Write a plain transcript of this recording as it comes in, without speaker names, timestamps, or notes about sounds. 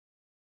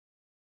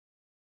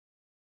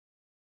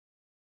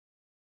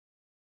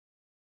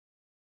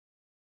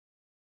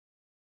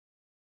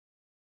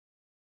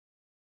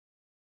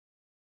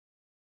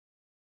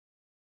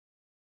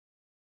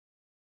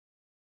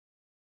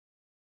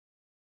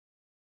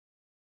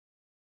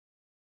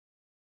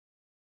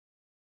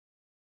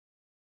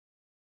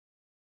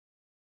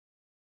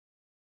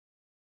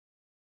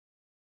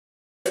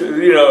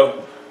you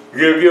know,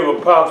 give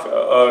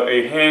Apostle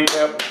a hand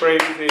clap of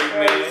praise,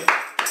 amen.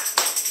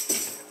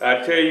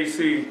 I tell you,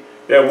 see,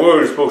 that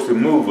word is supposed to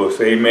move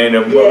us, amen.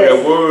 That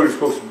word is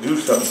supposed to do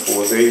something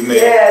for us, amen.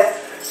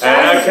 Yes. And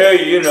I tell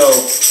you, you know,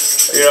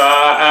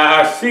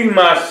 I see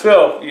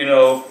myself, you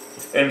know,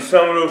 in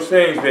some of those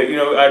things that, you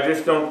know, I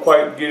just don't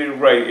quite get it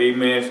right,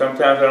 amen.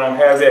 Sometimes I don't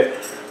have that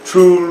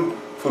true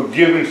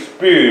forgiving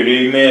spirit,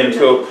 amen.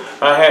 So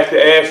I have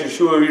to ask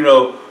Yeshua, you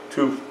know,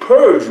 to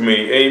purge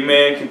me,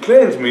 amen, to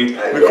cleanse me.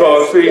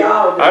 Because, see,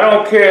 I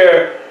don't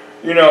care,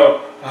 you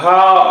know,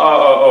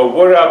 how or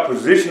what our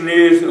position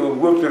is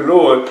with the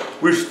Lord.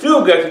 We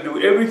still got to do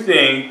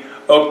everything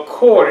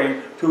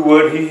according to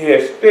what He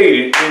has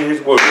stated in His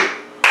Word.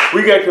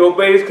 We got to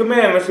obey His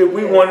commandments if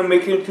we want to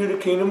make it into the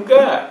kingdom of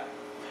God.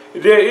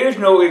 There is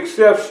no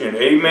exception,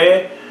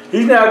 amen.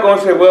 He's not going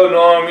to say, well,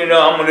 Norm, you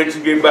know, I'm going to let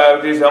you get by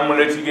with this, I'm going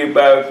to let you get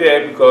by with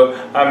that because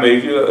I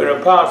made you an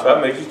apostle, I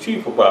made you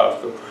chief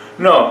apostle.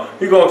 No,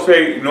 He's going to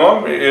say,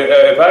 Norm,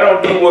 if I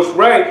don't do what's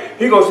right,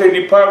 He's going to say,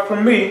 depart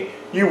from me,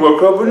 you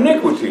work of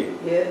iniquity.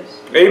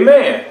 Yes.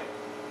 Amen.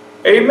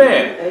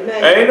 Amen.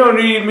 Amen. Ain't no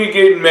need me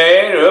getting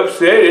mad or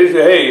upset. It's,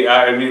 hey,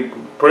 I need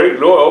to pray,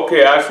 Lord,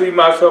 okay, I see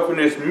myself in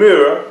this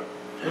mirror.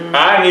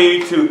 I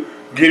need to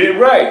get it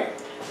right.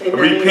 Amen.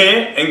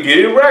 Repent and get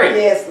it right.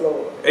 Yes,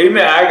 Lord.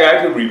 Amen. I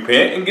got to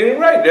repent and get it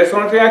right. That's the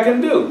only thing I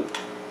can do.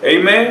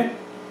 Amen.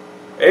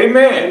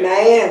 Amen.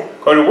 Amen.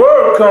 Because the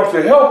word comes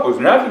to help us,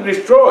 not to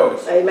destroy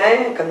us.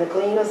 Amen. Come to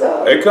clean us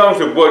up. It comes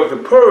to what? To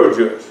purge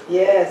us.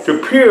 Yes. To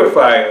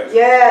purify us.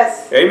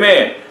 Yes.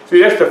 Amen. See,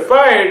 that's the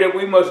fire that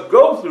we must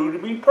go through to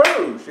be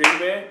purged.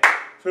 Amen.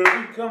 So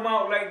that we come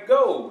out like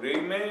gold.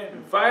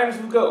 Amen. Fires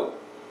of gold.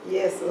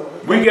 Yes,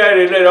 Lord. We got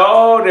to let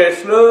all that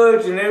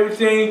sludge and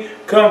everything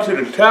come to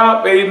the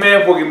top,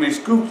 amen, for it can be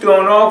scooped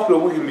on off so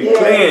we can be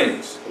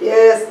cleansed.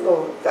 Yes,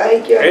 Lord.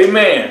 Thank you.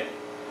 Amen.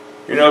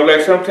 You know,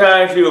 like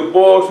sometimes you'll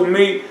boil some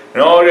meat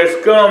and all that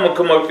scum will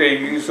come up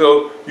there.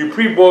 So you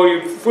pre-boil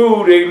your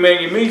food,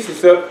 amen, your meats and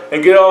stuff,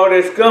 and get all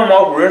that scum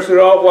off, rinse it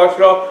off, wash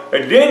it off,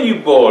 and then you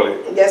boil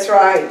it. That's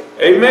right.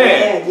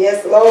 Amen.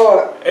 Yes,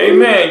 Lord.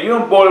 Amen. You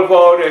don't boil it for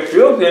all that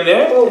filth in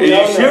there. Oh, and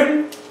you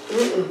shouldn't.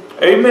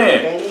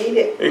 Amen. Can't eat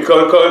it.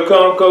 Because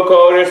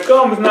that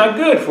scum is not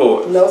good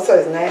for us. No, sir,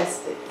 it's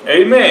nasty.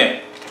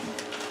 Amen.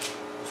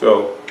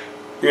 So,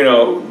 you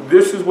know,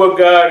 this is what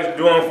God is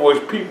doing for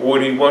His people,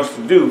 what He wants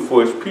to do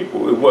for His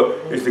people,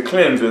 is to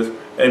cleanse us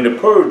and to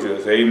purge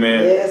us.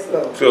 Amen. Yes,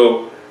 Lord.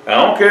 So, I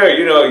don't care,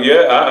 you know,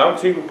 I'm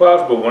chief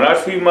apostle, but when I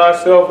see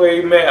myself,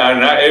 amen,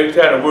 and every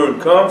time the word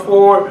comes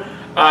forward,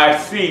 I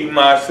see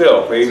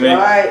myself, amen.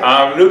 Right.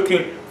 I'm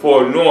looking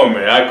for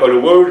Norman. Because the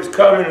word is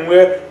coming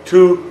where?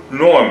 To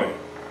Norman.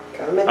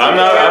 I'm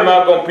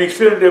not going to be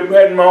sitting there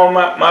patting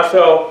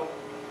myself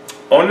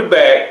on the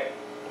back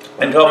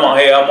and talking about,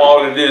 hey, I'm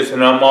all of this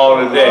and I'm all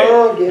of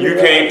that. You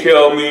can't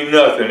tell me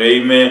nothing,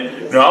 amen.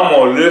 Yes. No, I'm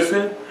going to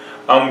listen,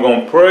 I'm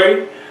going to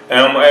pray, and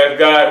I'm going to ask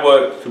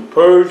God to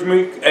purge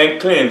me and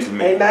cleanse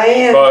me.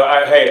 Amen.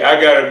 Hey,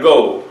 I got a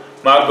goal.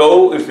 My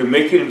goal is to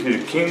make it into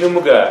the kingdom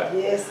of God.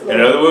 Yes, Lord.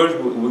 In other words,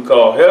 we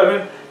call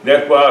heaven.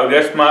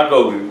 That's my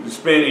goal, to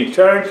spend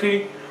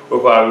eternity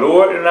with our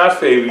Lord and our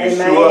Savior,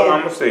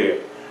 YESHUA HaMashiach.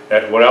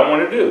 That's what I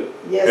want to do.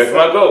 Yes, that's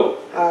my goal.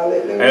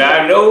 Hallelujah. And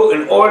I know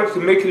in order to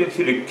make it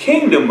into the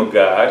kingdom of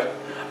God,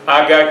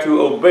 I got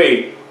to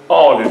obey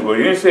all His word.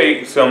 He didn't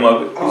say some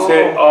of it. He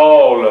said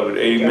all of it.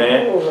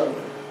 Amen.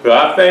 So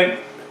I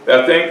thank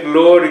the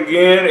Lord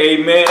again.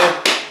 Amen.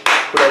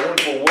 For that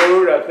wonderful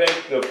word. I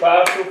thank the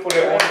apostle for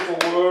that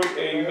wonderful word.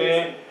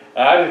 Amen.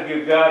 I just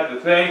give God the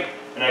thanks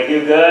and I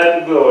give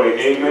God the glory.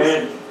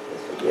 Amen.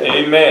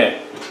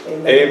 Amen.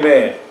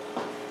 Amen.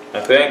 I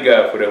thank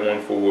God for that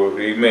wonderful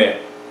word. Amen.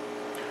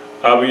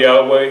 Abba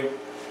Yahweh, we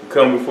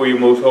come before you,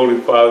 most holy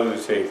Father, to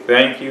say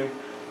thank you.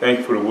 Thank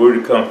you for the word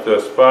that comes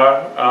thus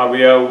far, Abba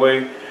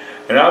Yahweh.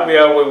 And Abba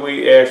Yahweh,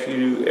 we ask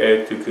you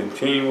to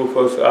continue with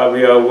us, Abba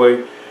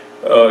Yahweh,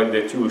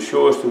 that you will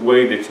show us the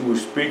way, that you will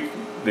speak,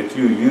 that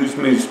you will use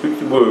me to speak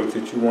the words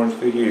that you want us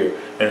to hear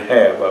and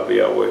have, Abba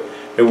Yahweh.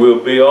 That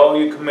we'll obey all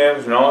your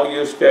commandments and all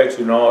your statutes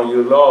and all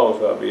your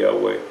laws, Abba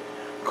Yahweh.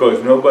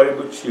 Because nobody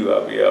but you,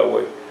 Abba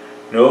Yahweh.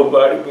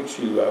 Nobody but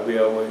you, Abba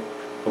Yahweh.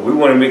 But we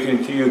want to make it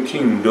into your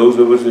kingdom. Those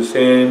of us that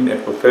saying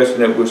and professing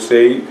that we're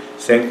saved,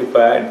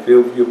 sanctified, and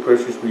filled with your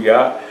precious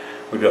Riyah,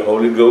 with the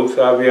Holy Ghost,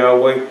 Abba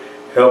Yahweh,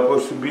 help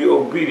us to be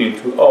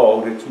obedient to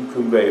all that you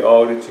convey,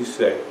 all that you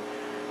say.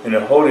 In the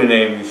holy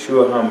name of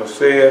YESHUA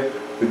HaMashiach,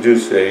 we do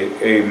say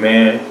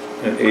amen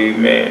and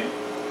amen.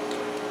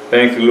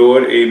 Thank you,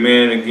 Lord.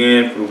 Amen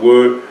again for the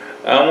word.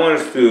 I want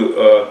to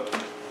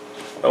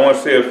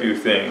say a few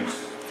things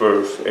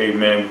first.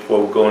 Amen.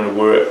 Before we go in the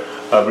word.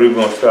 I believe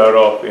we're going to start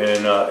off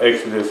in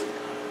Exodus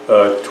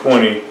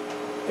 20,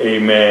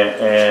 amen,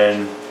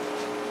 and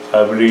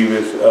I believe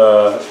it's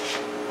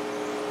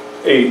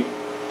 8,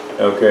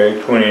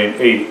 okay, 20 and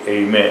 8,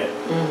 amen,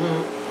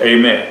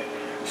 amen.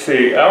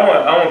 See,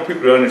 I want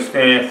people to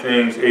understand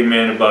things,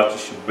 amen, about the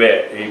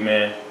Shabbat,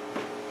 amen,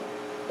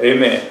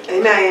 amen,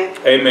 amen,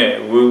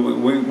 amen.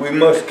 We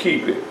must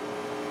keep it,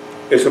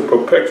 It's a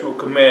perpetual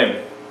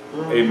commandment.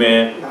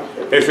 Amen.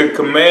 It's a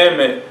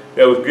commandment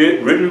that was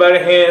written by the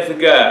hands of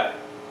God.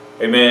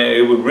 Amen.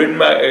 It was written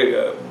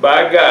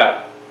by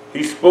God.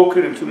 He spoke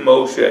it into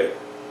Moshe.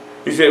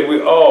 He said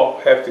we all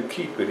have to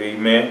keep it.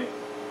 Amen.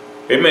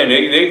 Amen.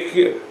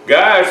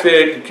 God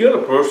said to kill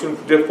a person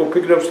just for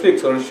picking up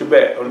sticks on the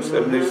Shabbat, on the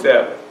 7-day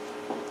Sabbath.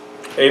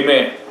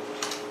 Amen.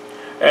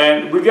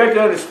 And we got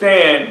to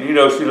understand, you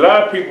know, see, a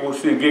lot of people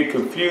still get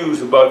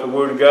confused about the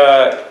Word of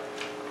God,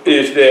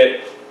 is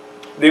that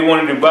they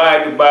want to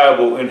divide the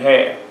Bible in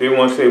half. They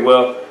want to say,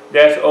 well,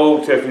 that's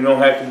Old Testament, you don't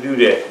have to do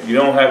that. You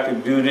don't have to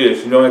do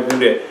this, you don't have to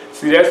do that.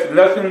 See, that's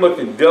nothing but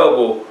the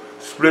devil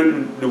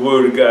splitting the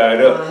Word of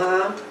God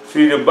up.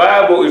 See, the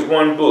Bible is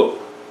one book.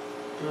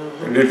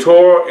 The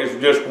Torah is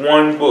just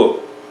one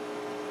book.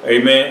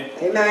 Amen?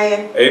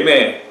 Amen.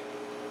 Amen.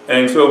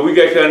 And so we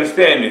got to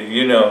understand it,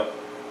 you know.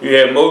 You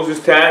had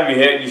Moses' time,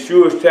 you had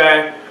Yeshua's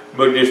time,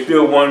 but there's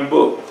still one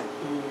book.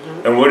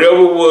 And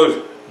whatever was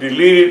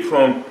deleted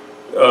from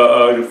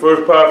the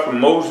first part from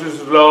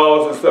Moses'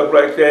 laws and stuff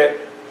like that,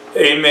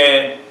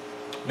 amen,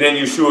 then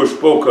Yeshua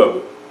spoke of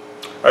it.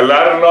 A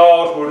lot of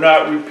laws were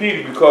not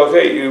repeated because,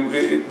 hey,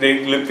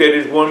 they looked at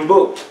it as one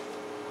book.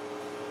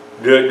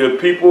 The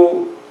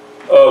people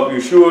of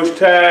Yeshua's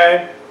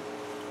time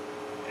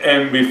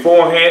and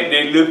beforehand,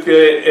 they looked at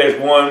it as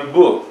one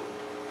book.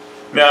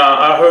 Now,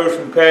 I heard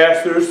some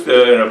pastors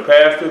and a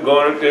pastor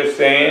going up there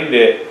saying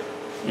that,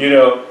 you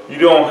know, you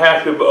don't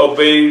have to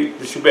obey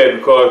the Shabbat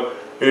because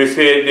it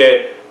said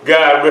that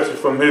God rested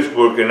from His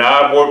work and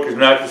our work is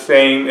not the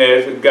same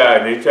as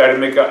God. And they try to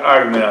make an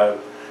argument out of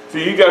it. So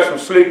you got some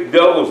slick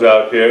devils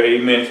out there,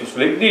 amen, some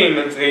slick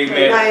demons,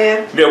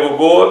 amen, that will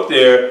go up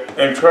there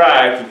and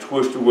try to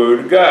twist the Word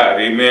of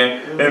God,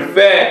 amen. In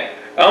fact,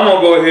 I'm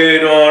going to go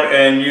ahead on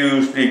and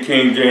use the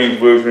King James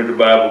Version of the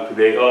Bible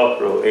today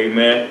also,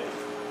 amen.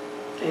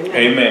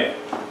 Amen.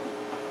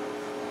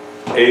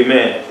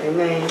 Amen.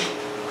 Amen.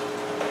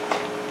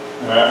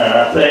 And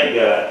I thank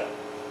God.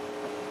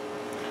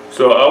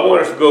 So I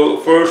want us to go,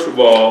 first of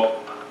all,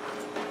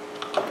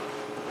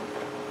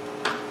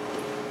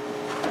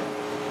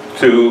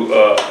 to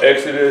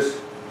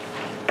Exodus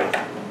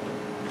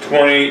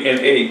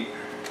 20:8.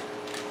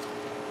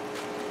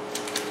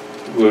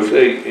 Verse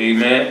 8.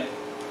 Amen.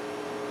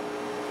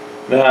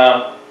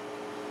 Now,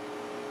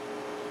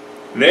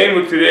 the name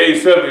of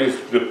today's subject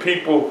is the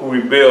people who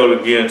rebel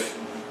against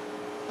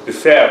the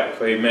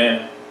Sabbath.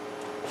 Amen.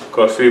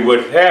 Because see,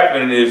 what's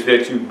happening is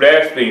that you're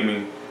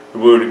blaspheming the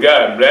Word of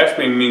God. And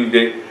blaspheming means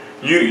that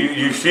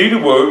you see the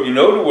Word, you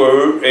know the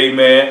Word,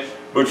 amen,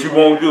 but you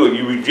won't do it.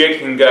 You're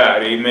rejecting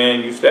God,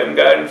 amen. You're slapping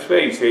God in His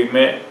face,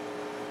 amen.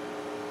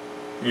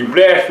 You're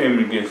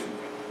blaspheming against Him.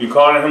 You're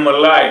calling Him a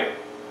liar.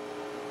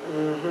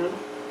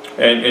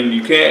 And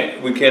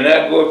we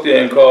cannot go up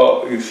there and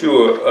call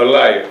Yeshua a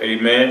liar,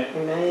 amen.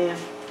 Amen.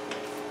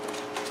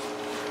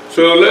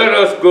 So let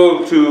us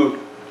go to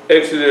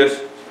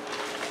Exodus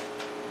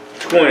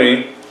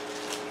 20.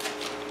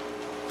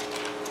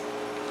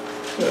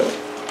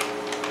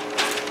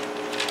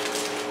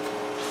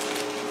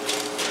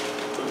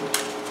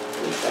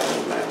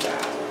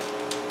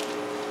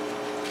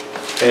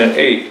 And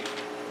 8.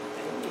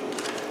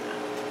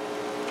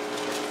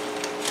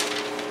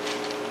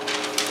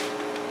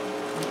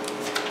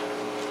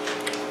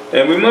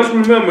 And we must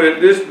remember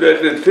that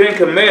the 10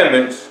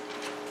 Commandments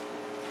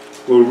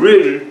were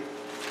written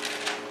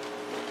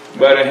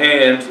by the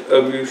hands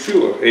of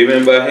Yeshua.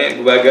 Amen.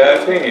 By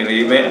God's hand.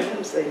 Amen.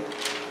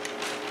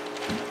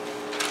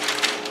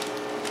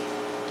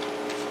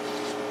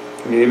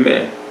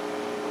 Amen.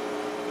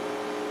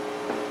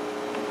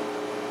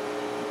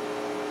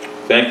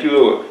 Thank you,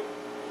 Lord.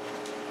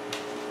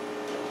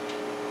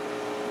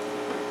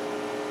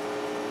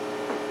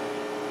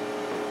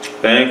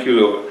 Thank you,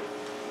 Lord.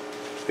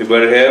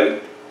 Everybody have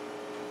it?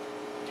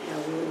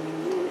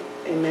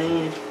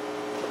 Amen.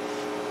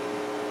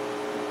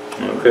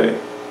 Okay.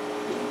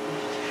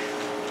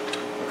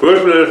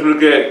 First, let us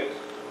look at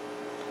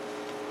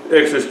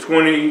Exodus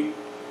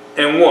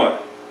 20:1.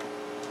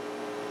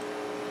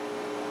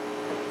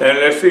 And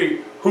let's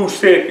see who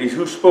said these,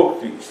 who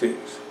spoke these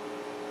things.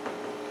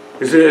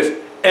 It says,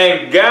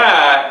 and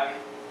God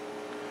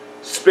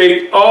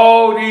spake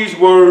all these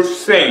words,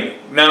 saying.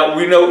 Now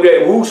we know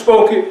that who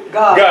spoke it?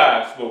 God.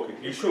 God spoke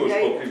it. Yeshua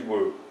spoke His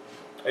word.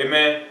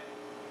 Amen.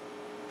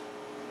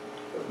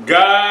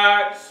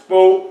 God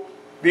spoke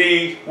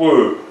these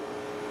words.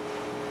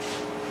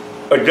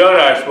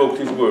 ADONAI spoke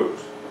these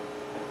words.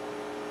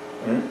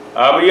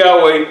 Abba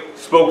Yahweh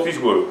spoke these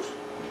words.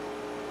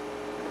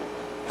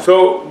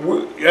 So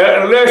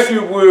unless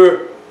you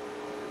were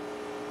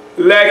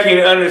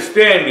lacking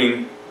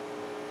understanding,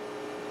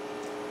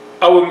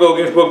 I wouldn't go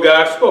against what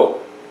God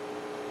spoke.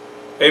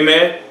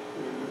 Amen.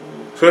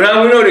 So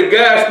now we know that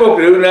God spoke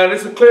it. Now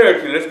this is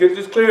clarity. Let's get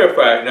this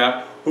clarified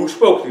now. Who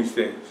spoke these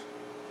things?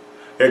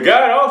 And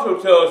God also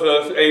tells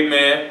us,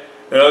 amen,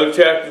 in other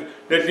chapters,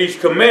 that these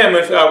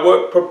commandments are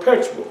what?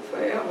 Perpetual.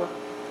 Forever.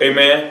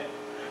 Amen.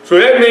 So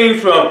that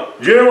means from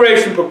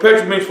generation,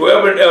 perpetual means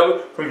forever and ever,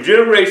 from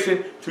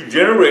generation to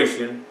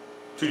generation,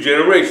 to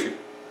generation.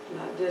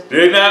 Not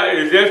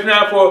It's just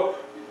not for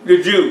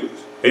the Jews.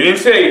 It didn't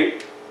say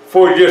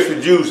for just the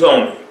Jews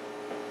only.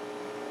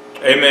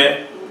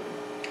 Amen.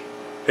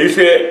 He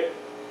said,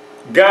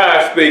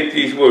 God spake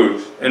these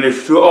words, and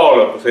it's to all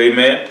of us.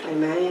 Amen.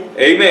 Amen.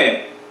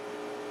 Amen.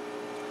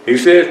 He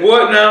says,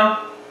 what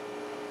now?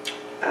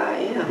 I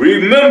am.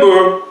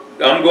 Remember,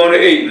 I'm going to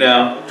 8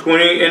 now,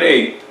 20 and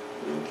 8.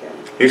 Okay.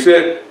 He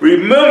said,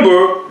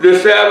 remember the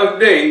Sabbath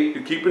day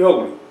to keep it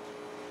holy.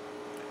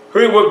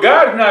 Well,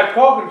 God's not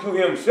talking to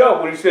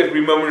himself when he says,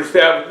 remember the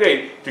Sabbath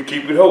day to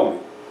keep it holy.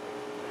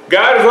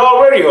 God is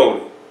already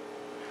holy.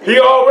 He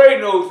already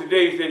knows the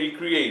days that he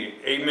created.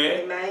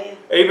 Amen. Amen.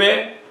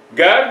 Amen.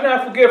 God is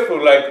not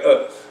forgetful like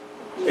us.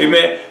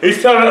 Amen.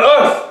 He's telling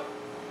us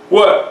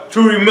what?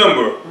 To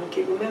remember.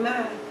 Keep them in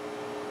mind.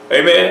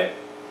 Amen.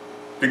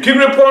 To keep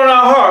it upon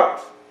our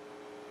hearts,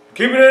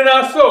 keep it in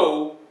our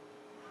soul,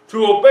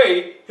 to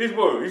obey his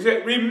word. He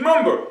said,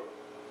 remember.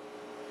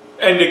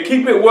 And to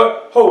keep it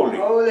what? Holy.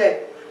 Holy.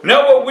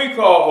 Not what we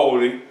call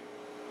holy,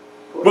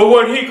 but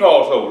what he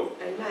calls holy.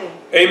 Amen.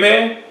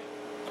 Amen.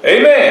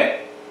 Amen.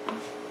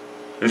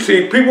 You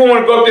see, people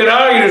want to go up there and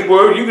argue this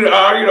word. You can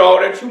argue it all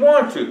that you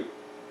want to.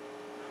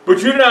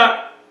 But you're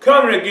not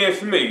coming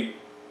against me.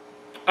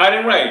 I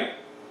didn't write it.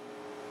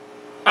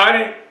 I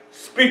didn't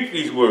speak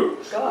these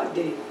words. God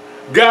did.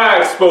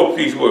 God spoke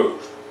these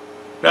words.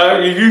 Now,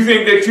 if you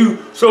think that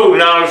you so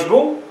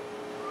knowledgeable,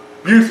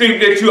 you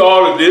think that you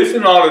all of this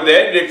and all of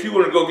that, that you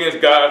want to go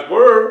against God's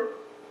word,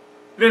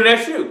 then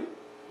that's you.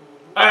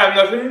 I have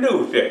nothing to do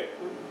with that.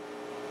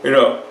 You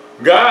know,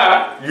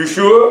 God,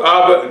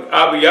 YESHUA,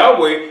 Abba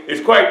Yahweh,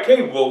 is quite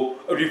capable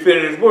of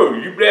defending his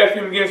word. You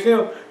blaspheme against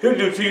him, he'll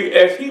do to you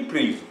as he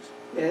pleases.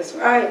 That's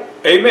right.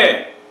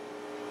 Amen.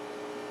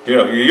 You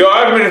know, your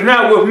argument is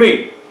not with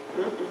me.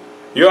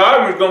 Your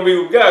argument is going to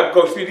be with God,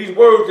 because see, these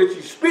words that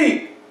you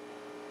speak,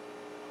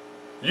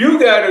 you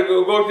got to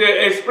go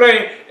there and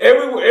explain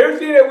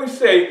everything that we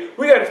say.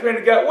 We got to explain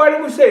to God, why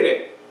did we say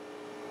that?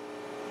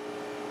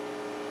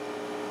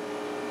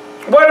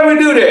 Why did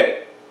we do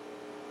that?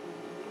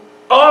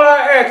 All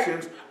our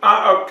actions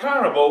are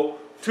accountable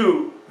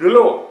to the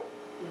Lord.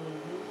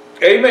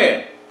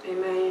 Amen.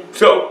 Amen.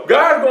 So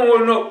God's going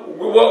to know,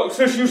 well,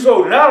 since you're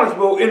so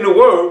knowledgeable in the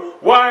word,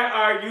 why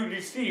are you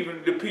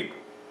deceiving the people?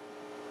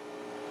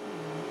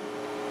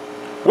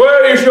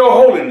 Where is your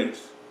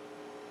holiness?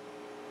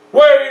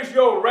 Where is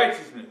your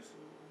righteousness?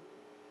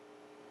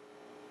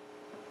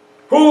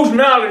 Whose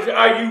knowledge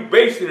are you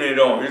basing it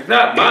on? It's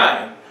not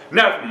mine,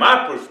 not from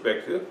my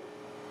perspective,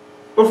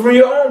 but from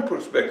your own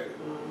perspective.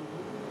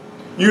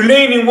 You're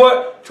leaning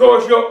what?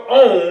 Towards your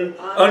own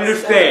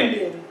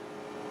understanding.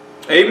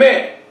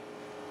 Amen.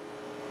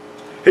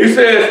 He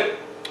says,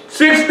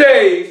 6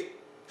 days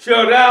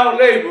shall thou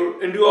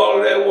labor and do all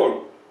of that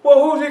work.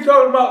 Well, who's he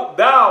talking about?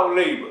 Thou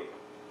labor.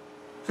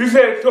 He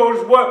said, told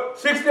us what?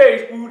 6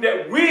 days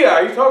that we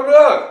are. He's talking to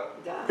us.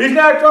 He's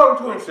not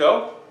talking to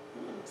himself.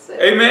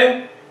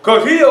 Amen.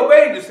 Because he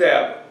obeyed the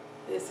Sabbath.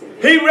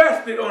 He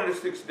rested on the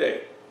 6th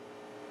day.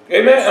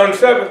 Amen. On the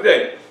 7th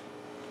day.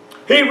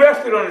 He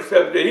rested on the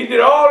 7th day. He did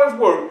all his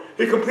work.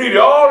 He completed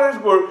all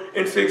his work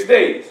in 6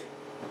 days.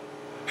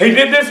 He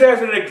did this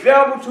as an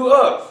example to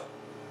us,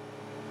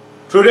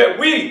 so that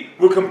we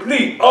will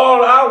complete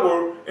all our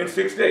work in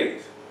 6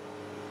 days.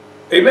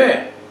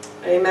 Amen.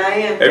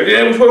 Amen. Everything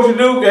that we're supposed to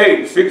do,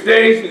 hey, 6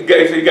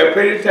 days, so you got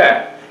plenty of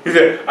time. He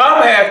said,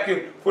 I'm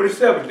asking for the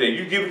 7th day.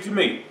 You give it to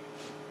me.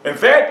 In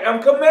fact,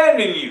 I'm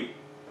commanding you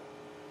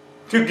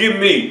to give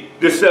me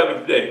the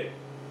 7th day.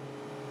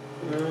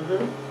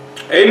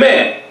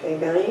 Amen.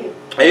 Amen.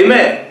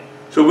 Amen.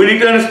 So we need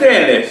to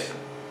understand this.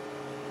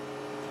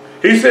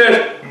 He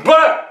says,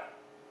 but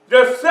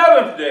the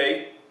 7th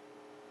day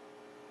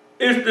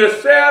is the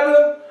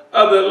Sabbath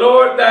of the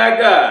Lord thy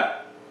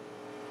God.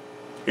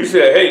 He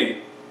said,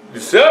 hey, the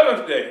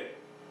 7th day.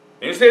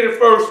 He didn't say the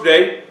 1st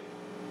day.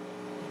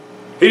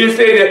 He didn't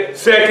say the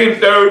 2nd,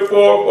 3rd, 4th,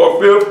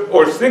 or 5th,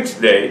 or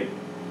 6th day.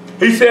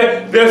 He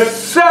said the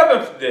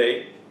 7th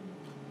day.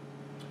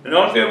 And the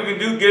only thing we can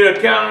do, get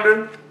a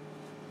calendar.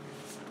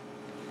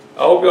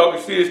 I hope y'all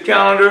can see this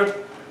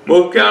calendar.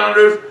 Most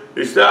calendars,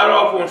 they start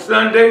off on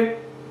Sunday,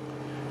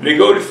 and they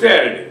go to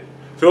Saturday.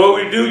 So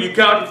what we do, you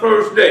count the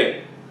 1st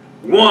day.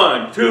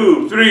 1,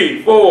 2,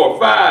 3, 4,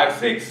 5,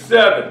 6,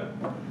 7.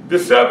 The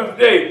 7th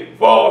day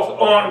falls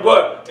on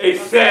what? A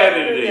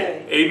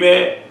Saturday.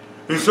 Amen.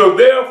 And so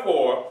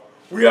therefore,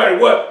 we are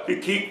what? To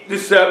keep the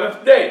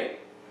 7th day.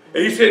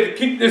 And he said to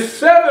keep the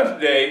 7th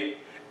day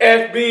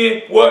as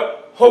being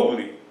what?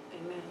 Holy.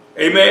 Amen.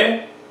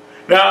 Amen.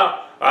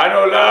 Now, I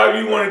know a lot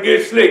of you want to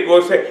get slick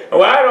or say,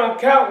 well, I don't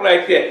count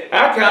like that.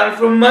 I count it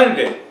from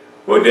Monday.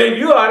 Well, then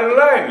you are out of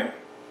alignment.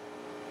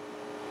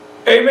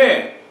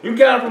 Amen. You can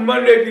count from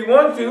Monday if you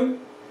want to.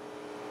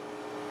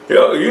 You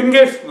know, you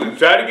can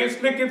try to get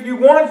slick if you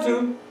want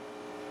to.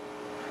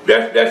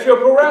 That's your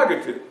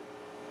prerogative.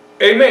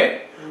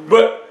 Amen.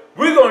 But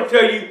we're going to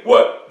tell you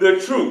what? The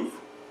truth.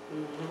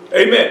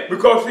 Amen.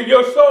 Because see,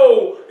 your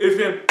soul is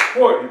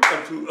important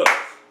unto us.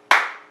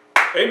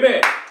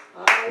 Amen.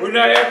 We're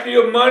not after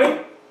your money.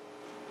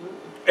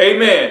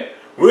 Amen.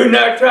 We're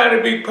not trying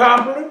to be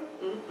popular.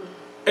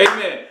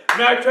 Amen.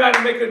 Not trying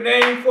to make a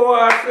name for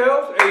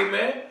ourselves.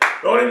 Amen.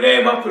 The only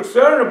name I'm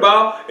concerned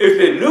about is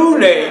the new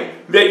name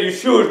that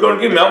Yeshua is going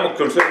to give me. I'm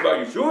concerned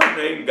about Yeshua's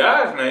name,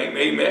 God's name.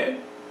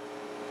 Amen.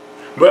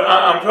 But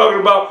I'm talking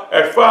about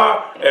as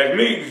far as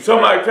me,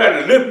 somebody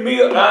trying to lift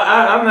me up.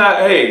 I'm not,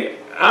 hey,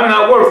 I'm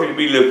not worthy to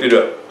be lifted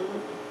up.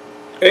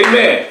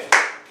 Amen.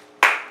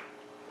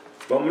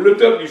 But I'm going to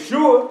lift up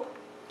Yeshua.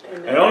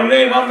 Amen. And the only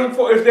name I'm looking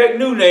for is that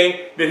new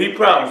name that he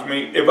promised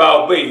me if I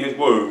obey his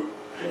word.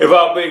 If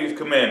I obey his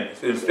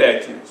commandments and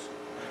statutes.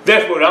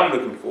 That's what I'm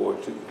looking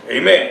forward to.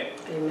 Amen.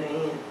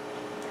 Amen.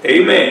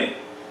 Amen.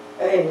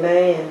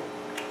 Amen.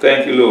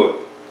 Thank you, Lord.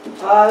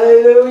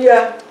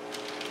 Hallelujah.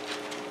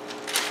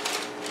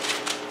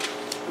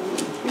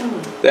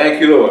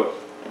 Thank you, Lord.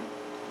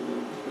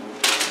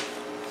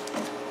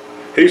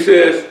 He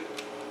says,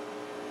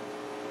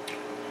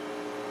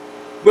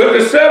 but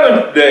the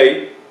seventh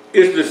day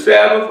is the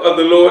Sabbath of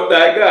the Lord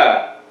thy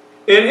God.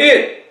 In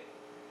it,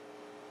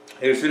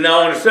 he said, now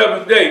on the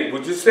seventh day,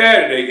 which is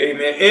Saturday,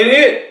 amen, in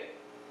it,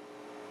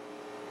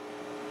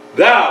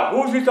 thou,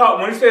 who's he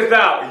talking when he says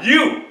thou?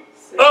 You,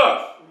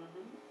 us.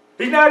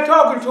 He's not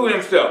talking to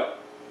himself.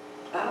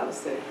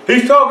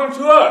 He's talking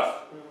to us.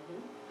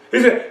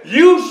 He said,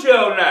 you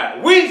shall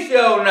not, we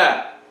shall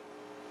not.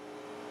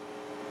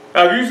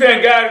 Now if you're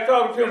saying God is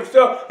talking to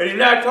himself and he's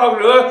not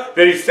talking to us,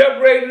 that he's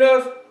separating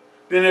us,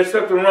 then there's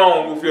something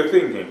wrong with your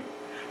thinking.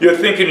 Your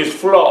thinking is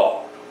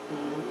flawed.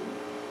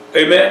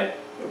 Amen?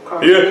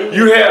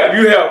 You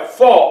have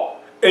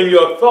fault in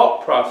your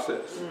thought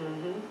process.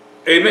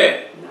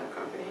 Amen? Not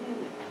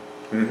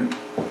comprehending.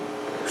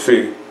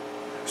 See,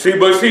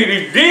 but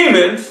these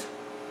demons,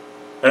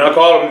 and I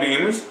call them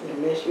demons, They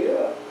mess you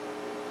up.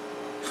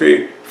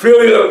 see,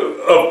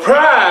 feel of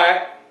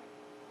pride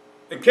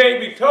and can't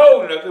be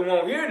told nothing,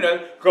 won't hear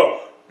nothing,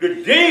 because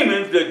the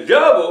demons, the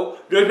devil,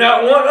 does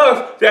not want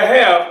us to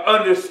have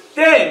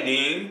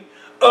understanding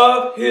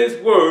of his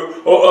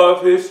word or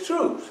of his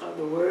truth. Of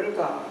the word of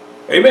God.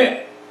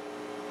 Amen.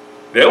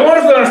 They don't want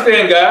us to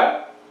understand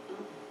God.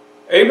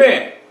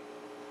 Amen.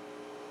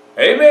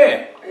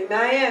 Amen.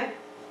 Amen.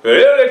 So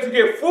they'll let you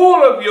get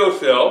full of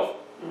yourself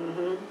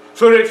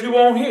so that you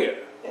won't hear.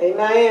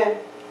 Amen.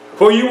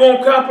 For you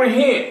won't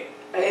comprehend.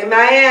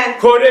 Amen.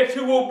 For that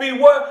you will be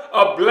what?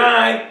 A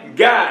blind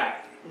guide.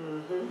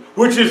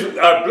 Which is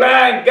a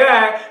blind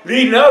guide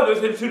leading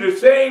others into the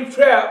same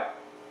trap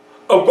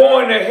of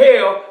going to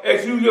hell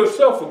as you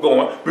yourself are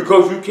going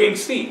because you can't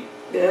see.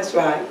 That's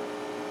right.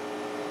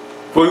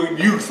 For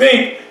you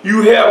think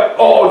you have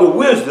all the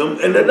wisdom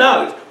and the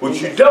knowledge,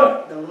 which you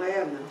don't. Don't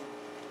have none.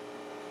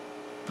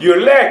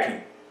 You're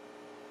lacking.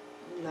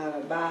 Not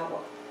a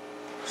Bible.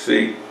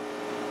 See,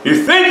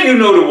 you think you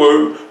know the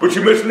word, but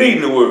you're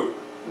misleading the word.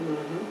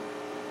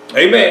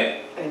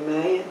 Amen.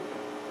 Amen.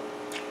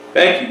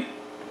 Thank you.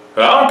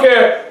 I don't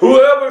care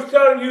whoever's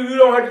telling you you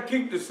don't have to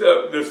keep the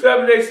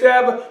 7-day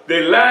Sabbath.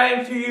 They're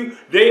lying to you.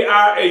 They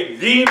are a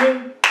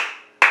demon.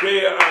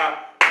 They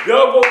are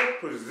devil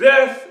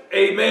possessed.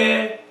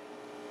 Amen.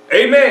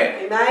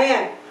 Amen.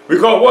 Amen.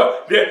 Because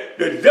what?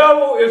 The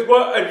devil is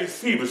what? A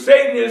deceiver.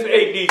 Satan is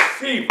a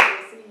deceiver.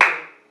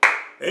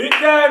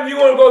 Anytime you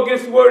want to go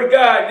against the word of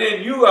God,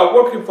 then you are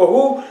working for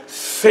who?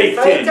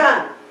 Satan.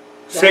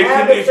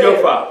 Satan is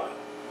your father.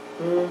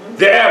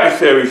 The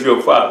adversary is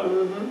your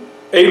father.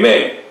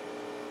 Amen.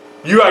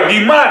 You are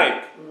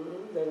demonic.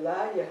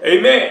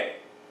 Amen.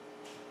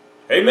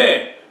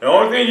 Amen. The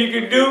only thing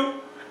you can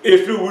do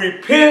is to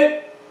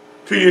repent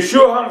to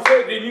Yeshua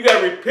HaMashiach. Then you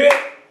got to repent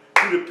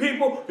to the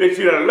people that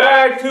you done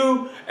lied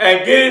to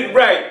and get it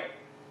right.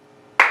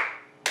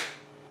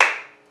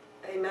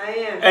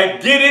 Amen.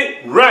 And get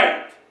it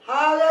right.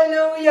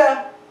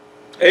 Hallelujah.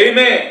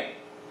 Amen.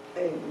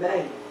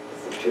 Amen.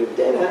 It's the truth,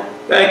 then, huh?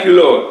 Thank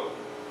you, Lord.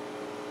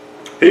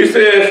 He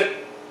says,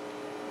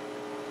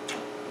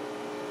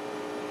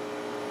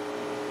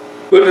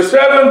 but the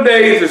seventh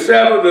day is the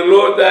Sabbath of the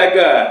Lord thy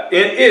God.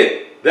 In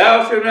it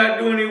thou shalt not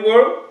do any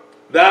work,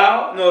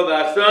 thou, nor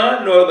thy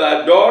son, nor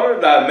thy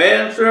daughter, thy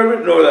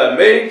manservant, nor thy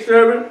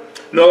maidservant,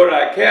 nor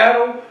thy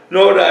cattle,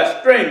 nor thy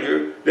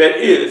stranger that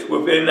is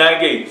within thy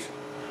gates.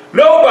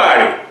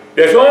 Nobody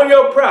that's on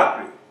your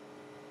property,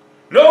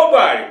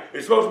 nobody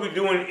is supposed to be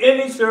doing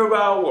any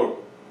servile work.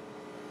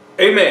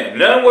 Amen.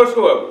 None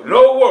whatsoever.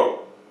 No work.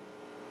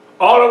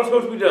 All of it's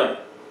supposed to be done.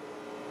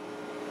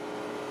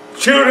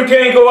 Children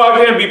can't go out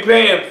there and be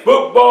playing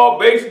football,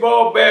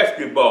 baseball,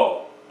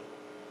 basketball.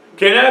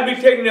 Cannot be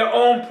taking their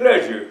own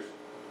pleasures.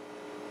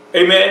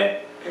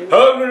 Amen.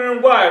 Husband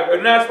and wife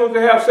are not supposed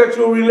to have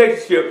sexual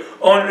relationship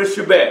on the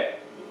Shabbat.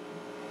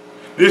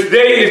 This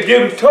day is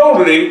given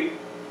totally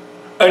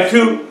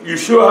unto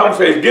Yeshua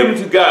HaMashiach. It's given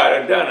to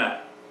God,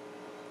 ADONAI.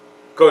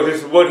 Because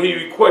this is what he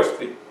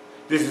requested.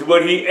 This is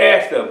what he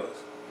asked of us.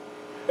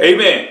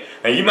 Amen.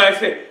 And you might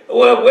say,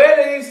 well, where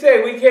did he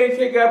say we can't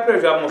take our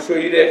pleasure? I'm going to show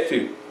you that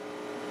too.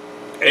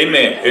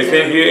 Amen. It's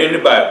in here in the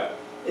Bible.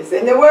 It's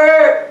in the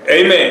Word.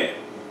 Amen.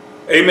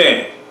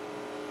 Amen.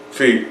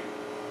 See,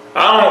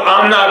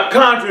 I'm not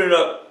conjuring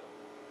up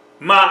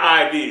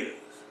my ideas.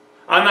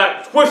 I'm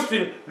not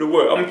twisting the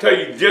word. I'm going to tell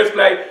you just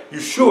like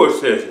YESHUA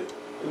says it.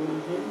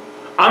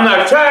 I'm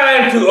not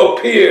trying to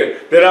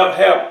appear that I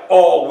have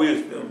all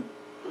wisdom,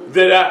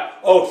 that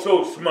I'm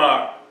so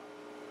smart,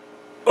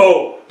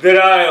 that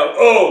I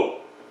am,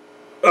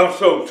 I'm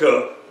so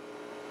tough.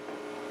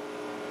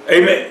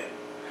 Amen.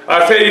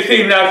 I say these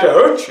things not to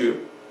hurt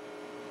you,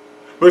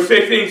 but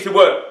say things to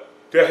what?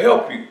 To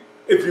help you,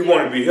 if you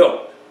want to be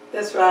helped.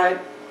 That's right.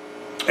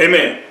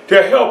 Amen.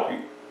 To help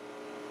you.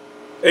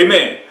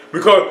 Amen.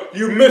 Because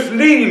you're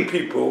misleading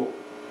people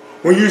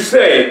when you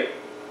say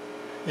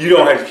you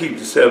don't have to keep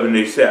the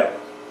 7-day Sabbath.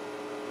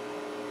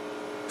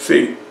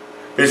 See?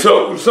 And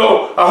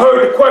so I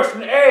heard the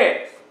question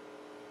asked,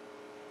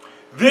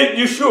 did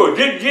YESHUA,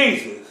 did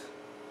Jesus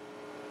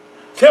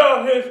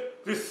tell his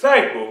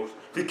disciples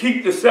to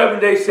keep the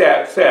 7-day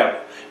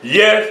Sabbath?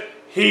 Yes,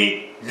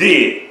 he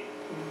did.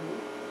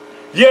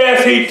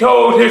 Yes, he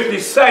told his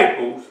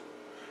disciples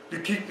to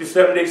keep the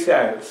 7-day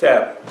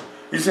Sabbath.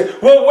 He said,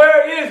 well,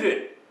 where is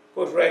it?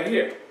 Well, it's right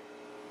here.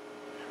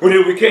 When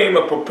it became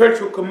a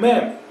perpetual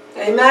commandment.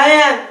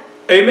 Amen.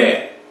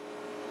 Amen.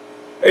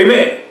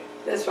 Amen.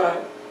 That's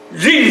right.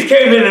 Jesus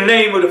came in the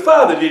name of the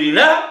Father, did he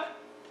not?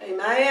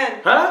 Amen.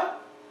 Huh?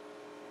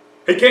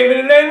 He came in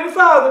the name of the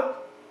Father.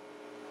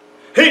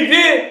 He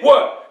did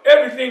what?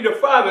 Everything the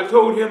Father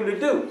told him to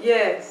do.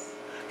 Yes.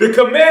 The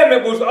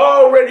commandment was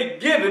already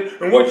given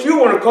in what you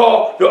want to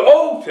call the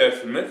Old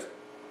Testament.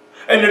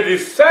 And the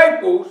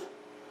disciples,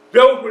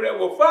 those that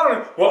were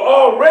following, were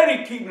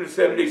already keeping the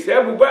 7-day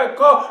Sabbath.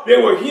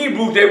 They were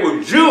Hebrews, they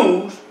were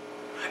Jews.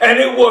 And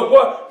it was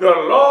what? The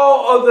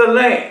law of the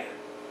land.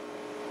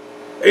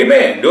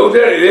 Amen. Those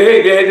that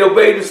they had to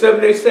obey the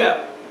 7-day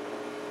Sabbath.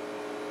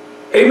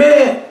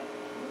 Amen.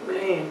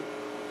 Amen.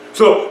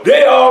 So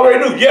they already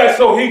knew. Yes,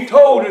 so he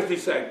told his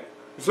disciples.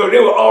 So they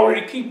were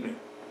already keeping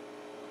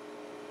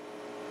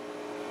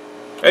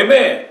it.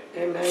 Amen.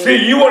 Amen.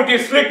 See, you want to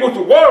get slick with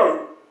the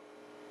word.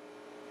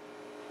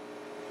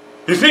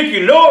 You think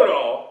you know it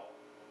all.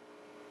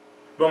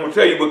 But I'm going to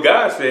tell you what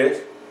God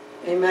says.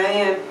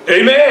 Amen.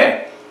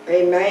 Amen.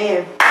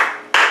 Amen.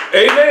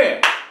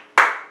 Amen.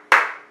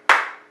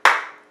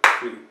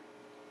 See,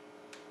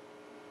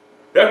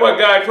 that's why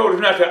God told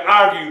us not to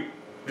argue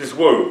this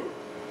word.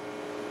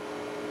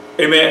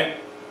 Amen.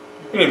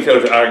 He didn't tell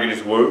us to argue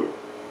this word.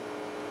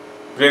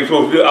 He ain't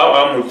supposed to do.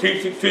 I'm going to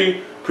teach it to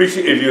you, preach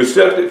it. If you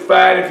accept it,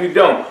 fine. If you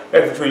don't,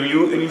 that's between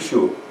you and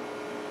YESHUA.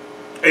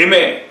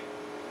 Amen.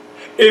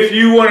 If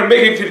you want to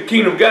make it to the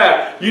kingdom of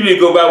God, you need to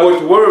go by what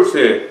the word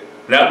says.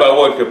 Not by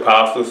what the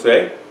apostles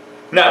say.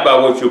 Not by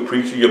what your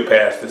preacher, your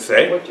pastor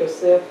say. What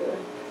yourself say.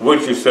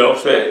 What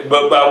yourself say.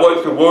 But by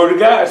what the word of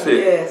God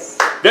says. Yes.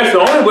 That's the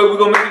only way we're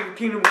going to make it to the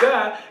kingdom of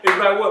God. Is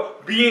by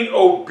what? Being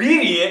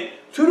obedient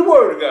to the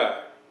word of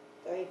God.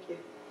 Thank you.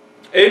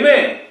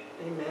 Amen.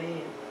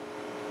 Amen.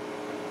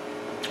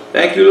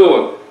 Thank you,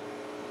 Lord.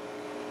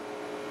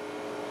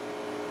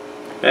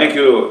 Thank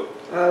you, Lord.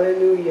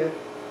 Hallelujah.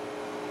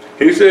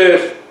 He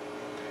says,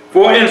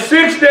 for in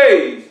 6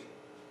 days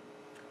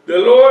the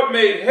Lord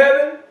made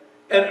heaven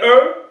and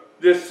earth,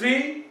 the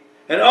sea,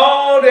 and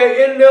all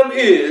that in them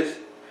is,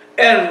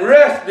 and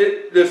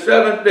rested the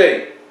 7th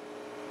day.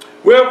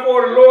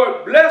 Wherefore the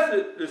Lord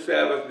blessed the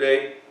Sabbath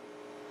day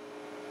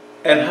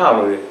and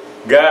hallowed it.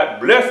 God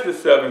blessed the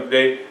 7th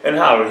day and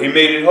hallowed it. He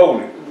made it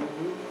holy.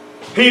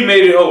 He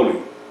made it holy.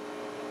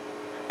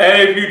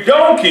 And if you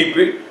don't keep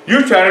it,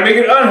 you're trying to make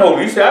it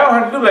unholy. You say, I don't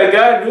have to do like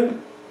God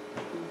do.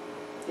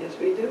 Yes,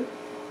 we do.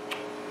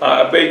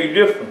 I beg you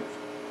different.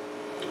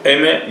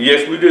 Amen.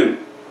 Yes, we do.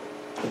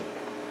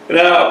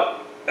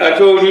 Now, I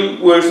told you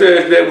where it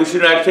says that we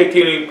should not take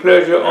any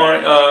pleasure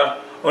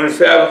on the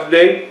Sabbath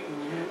day.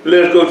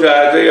 Let's go to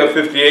Isaiah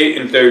 58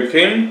 and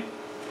 13.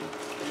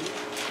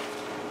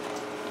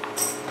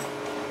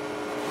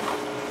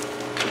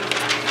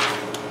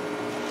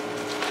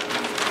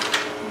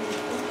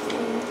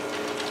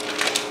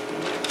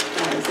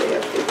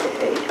 Isaiah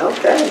 58.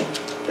 Okay.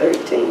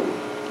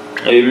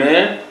 13.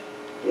 Amen.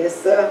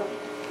 Yes, sir.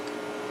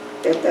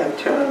 If thou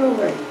turn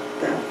away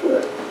thy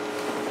foot.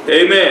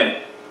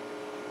 Amen.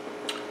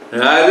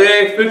 In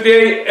Isaiah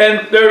 58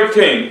 and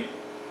 13.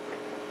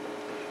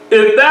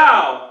 If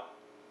thou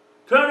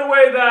turn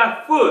away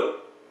thy foot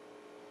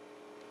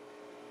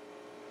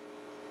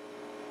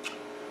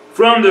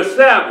from the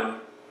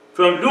Sabbath,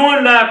 from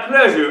doing thy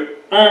pleasure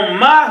on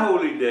my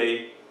holy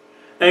day,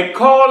 and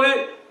call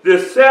it the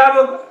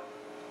Sabbath,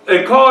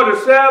 and call the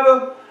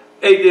Sabbath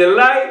a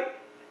delight,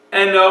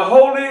 and the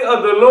holy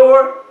of the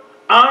Lord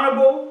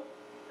honorable,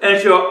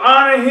 and shall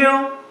honor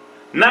him,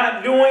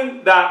 not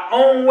doing thy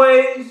own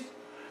ways,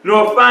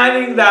 nor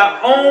finding thy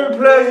own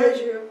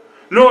pleasure,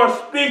 nor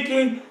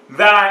speaking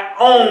thy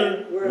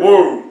own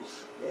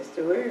words. That's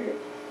the word.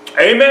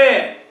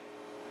 Amen.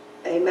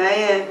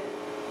 Amen.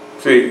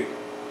 See,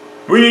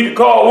 we need to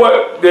call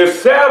what the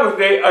Sabbath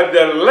day a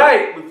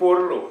delight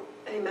before the Lord.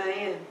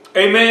 Amen.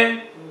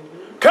 Amen.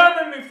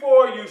 Coming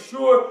before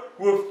YESHUA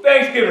with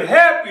thanksgiving,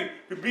 happy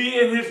to be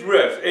in his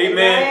rest.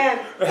 Amen.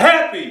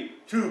 Happy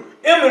to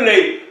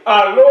emulate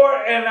our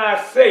Lord and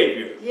our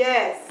Savior.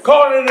 Yes.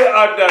 Calling it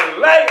a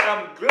delight.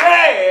 I'm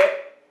glad.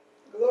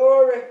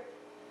 Glory.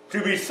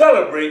 To be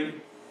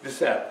celebrating the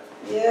Sabbath.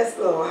 Yes,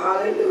 Lord.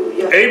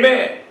 Hallelujah.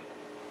 Amen.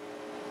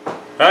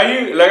 Now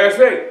you, like I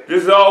say,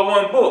 this is all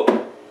one book.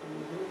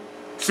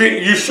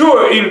 See,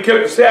 YESHUA even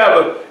kept the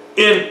Sabbath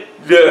in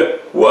the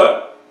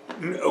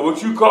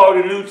what you call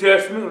the New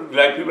Testament,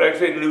 like people like to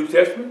say the New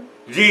Testament.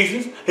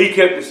 Jesus, he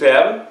kept the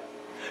Sabbath.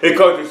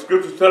 Because the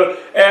scriptures tell us,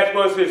 as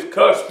was his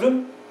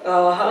custom.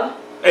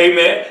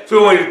 Amen.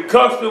 So when it's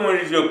custom, when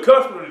it's your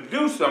custom to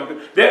do something,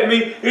 that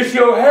means it's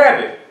your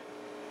habit.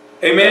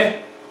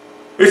 Amen.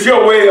 It's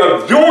your way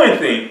of doing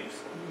things.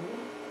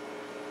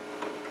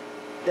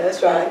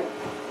 That's right.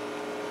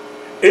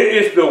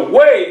 It is the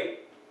way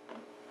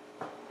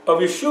of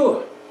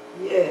YESHUA.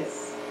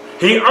 Yes.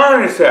 He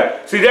honored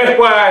Sabbath. See, that's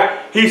why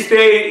he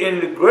stayed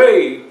in the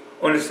grave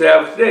on the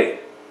Sabbath day.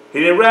 He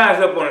didn't rise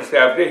up on the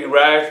Sabbath day. He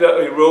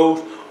rose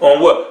on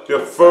what? The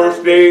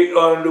first day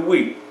of the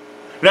week.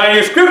 Now,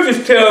 your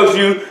scriptures tells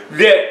you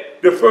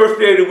that the first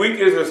day of the week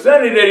is a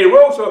Sunday that he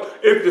rose. So,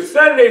 if the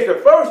Sunday is the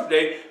first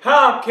day,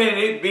 how can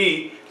it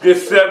be the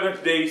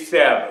seventh day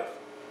Sabbath?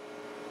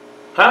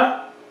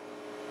 Huh?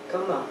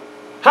 Come on.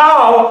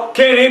 How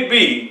can it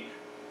be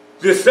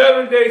the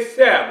seventh day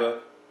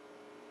Sabbath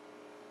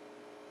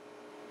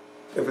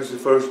if it's the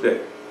first day?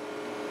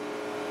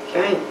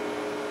 Can't.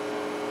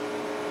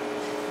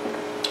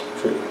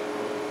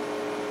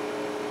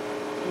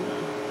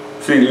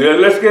 See,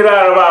 let's get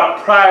out of our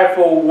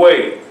prideful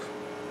ways,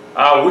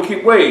 our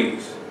wicked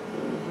ways.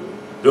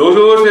 Those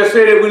of us that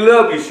say that we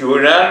love YESHUA,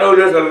 and I know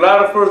there's a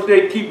lot of first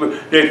day keepers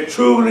that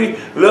truly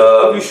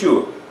love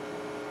YESHUA.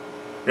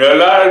 There are a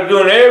lot of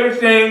doing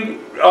everything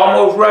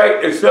almost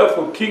right except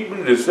for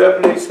keeping the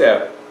 7-day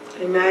Sabbath.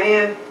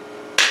 Amen.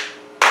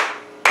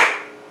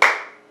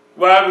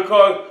 Why?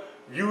 Because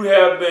you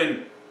have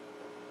been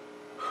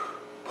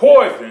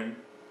poisoned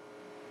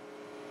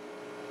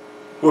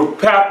with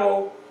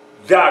papal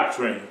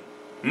doctrine,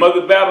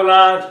 Mother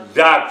Babylon's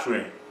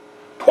doctrine.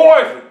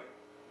 Poison.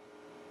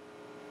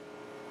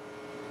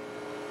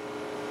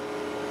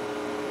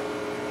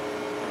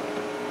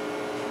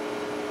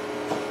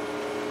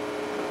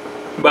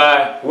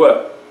 By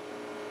what?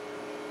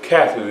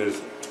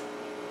 Catholicism.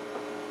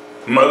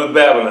 Mother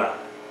Babylon.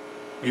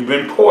 You've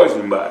been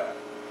poisoned by it.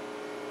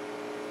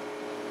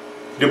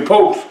 The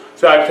popes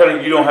started telling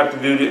you you don't have to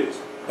do this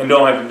and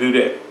don't have to do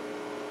that.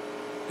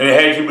 And it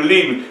had you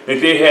believing that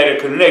they had a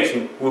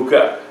connection with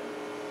God.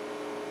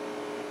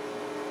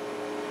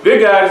 Their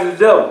God is the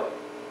devil.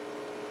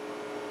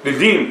 The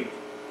demon.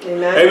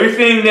 Amen.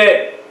 Everything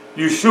that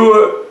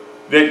YESHUA,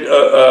 that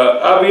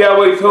Abba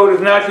Yahweh told us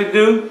not to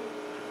do,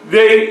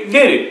 they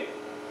did it.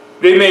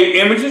 They made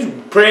images,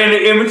 praying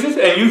the images,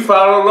 and you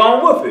follow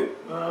along with it.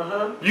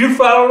 You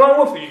follow along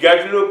with it. You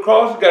got your little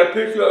cross, you got a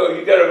picture,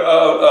 you got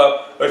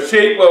a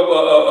shape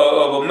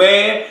of a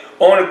man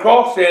on the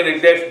cross saying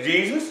that that's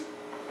Jesus.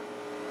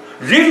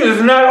 Jesus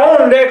is not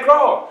on that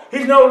cross.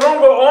 He's no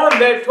longer on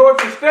that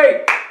torture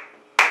stake.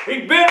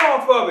 He's been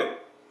off of it.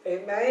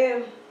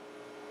 Amen.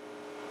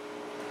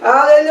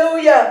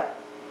 Hallelujah.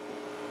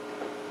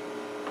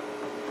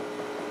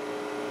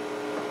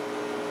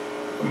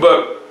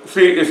 But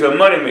see, it's a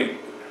money maker.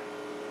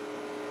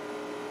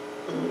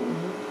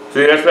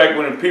 See, that's like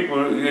when the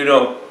people, you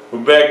know, were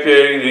back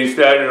there, they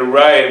started a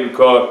riot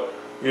because,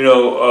 you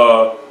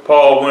know,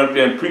 Paul went up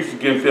there and preached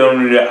against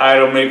them and the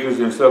idol makers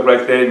and stuff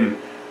like that, and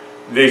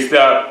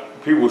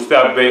people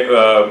stopped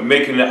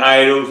making the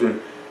idols, and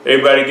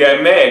everybody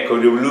got mad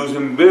because they were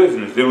losing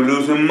business, they were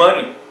losing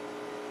money.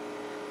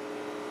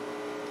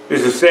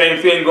 It's the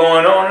same thing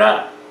going on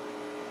now.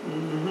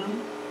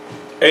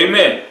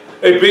 Amen.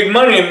 It's big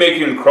money in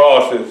making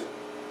crosses,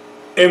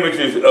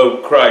 images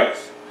of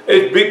Christ.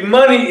 It's big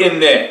money in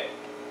that.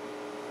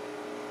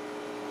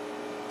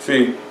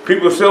 See,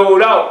 people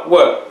sold out,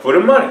 what? For the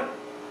money.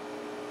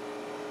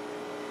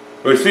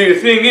 But see, the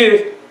thing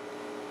is,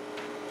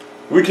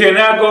 we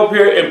cannot go up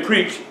here and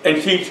preach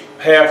and teach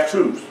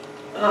half-truths.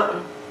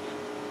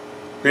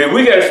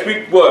 We got to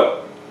speak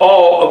what?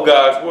 All of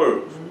God's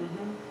words.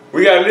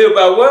 We got to live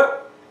by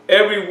what?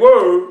 Every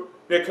word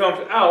that comes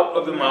out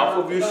of the mouth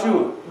of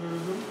YESHUA.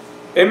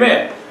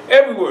 Amen.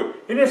 Every word.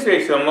 He didn't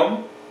say some of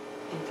them.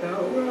 The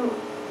whole road.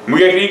 We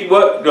got to eat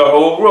what? The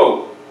whole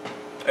road.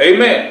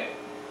 Amen.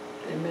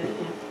 Amen.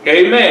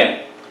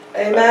 Amen.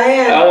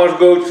 Amen. I want to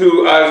go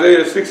to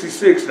Isaiah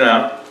 66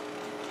 now.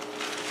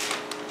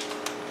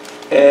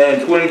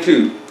 And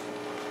 22.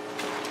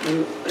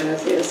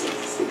 Isaiah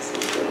 66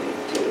 and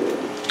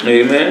 22.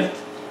 Amen.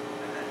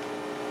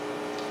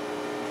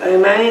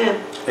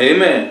 Amen.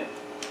 Amen.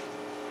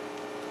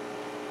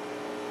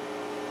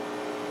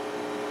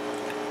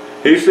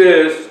 He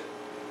says,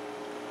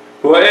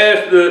 for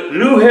as the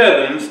new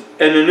heavens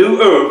and the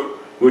new earth,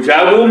 which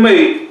I will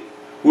make,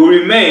 will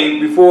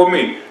remain before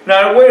me.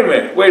 Now, wait a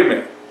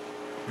minute.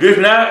 This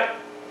not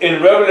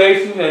in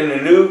Revelation and the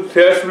New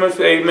Testament,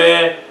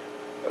 amen,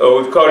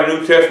 what's called the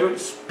New Testament,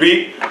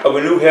 speak of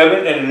a new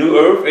heaven and a new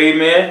earth.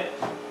 Amen.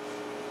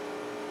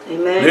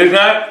 Amen. Does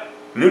not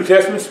New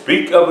Testament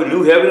speak of a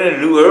new heaven and a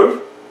new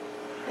earth?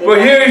 Amen.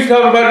 But here he's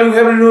talking about a new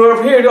heaven and a new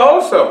earth here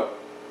also.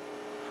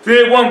 So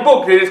there's one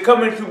book that is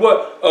coming to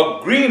what?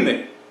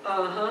 Agreement.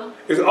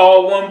 It's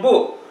all one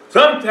book.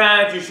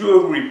 Sometimes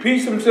Yeshua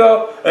repeats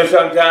himself and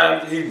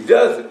sometimes he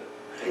doesn't.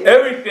 Amen.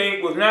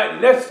 Everything was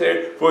not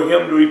necessary for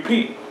him to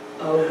repeat.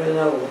 Over and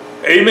over.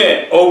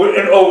 Amen. Over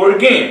and over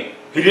again.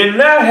 He did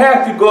not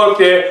have to go up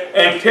there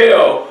and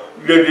tell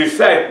the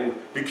disciples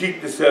to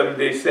keep the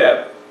 7-day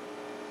Sabbath.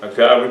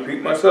 I'll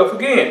repeat myself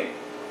again.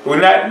 It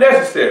was not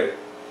necessary.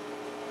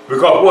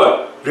 Because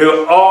what?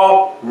 They're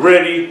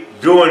already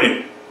doing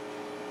it.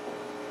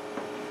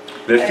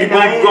 Let's keep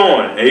on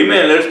going.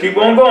 Amen. Let's keep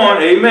on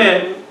going.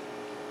 Amen.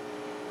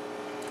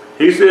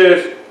 He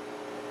says,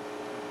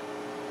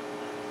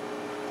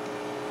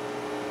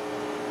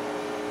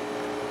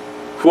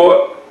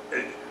 For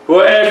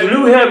as the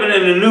new heaven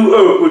and the new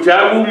earth which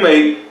I will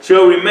make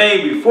shall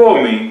remain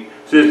before me,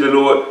 says the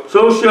Lord,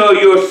 so shall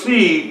your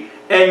seed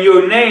and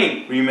your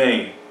name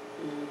remain.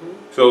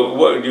 So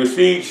what? Your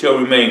seed shall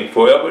remain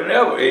forever and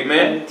ever.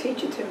 Amen.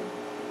 Teach it to me.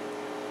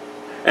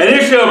 And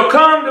it shall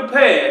come to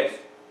pass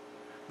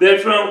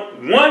that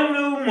from one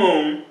new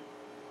moon,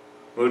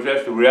 well,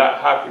 that's the Riyat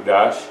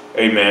HaKadosh,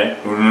 amen,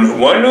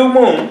 one new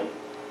moon,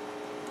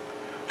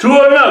 to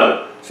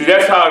another. See,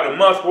 that's how the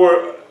months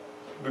were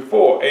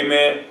before,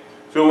 amen.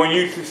 So when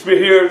you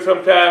hear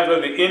sometimes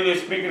of the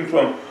Indians speaking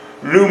from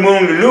new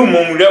moon to new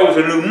moon, that was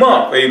a new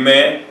month,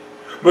 amen.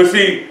 But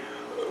see,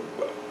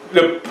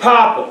 the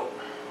Papa,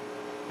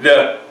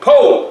 the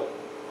Pope,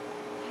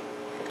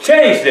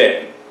 changed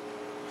that.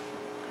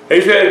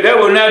 He said that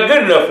was not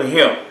good enough for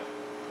him.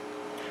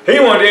 He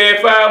wanted to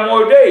add 5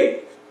 more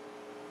days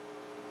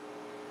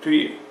to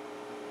you.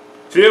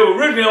 See, there were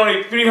originally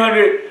only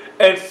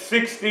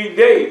 360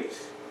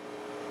 days.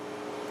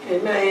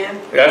 Amen.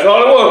 That's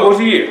all it was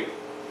a year.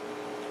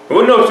 There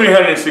was no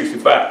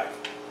 365.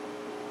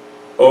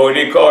 Or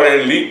they called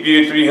it a leap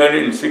year,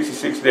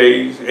 366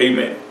 days.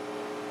 Amen.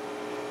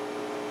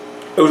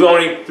 It was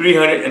only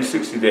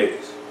 360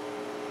 days.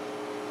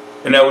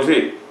 And that was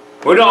it.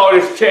 But all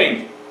this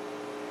changed.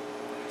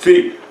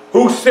 See,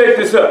 who set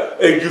this up?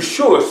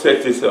 Yeshua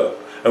set this up.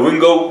 And we can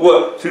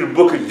go to the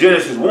book of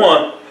Genesis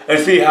 1 and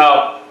see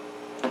how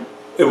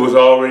it was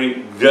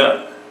already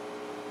done.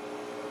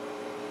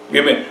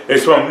 Amen.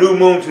 It's from new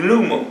moon to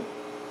new moon.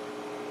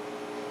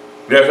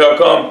 That's how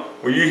come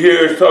when you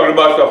hear us talking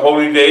about the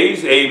holy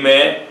days,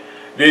 amen,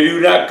 they do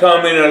not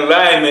come in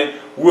alignment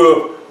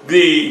with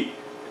the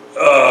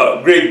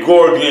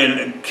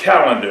Gregorian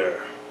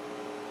calendar.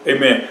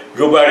 Amen.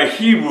 Go by the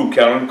Hebrew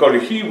calendar,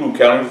 because the Hebrew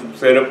calendar is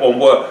set up on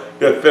what?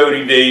 The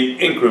 30-day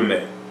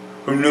increment.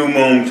 From new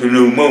moon to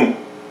new moon.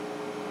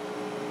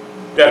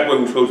 That's what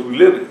we're supposed to be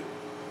living.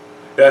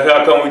 That's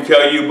how come we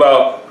tell you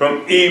about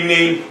from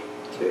evening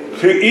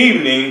to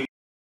evening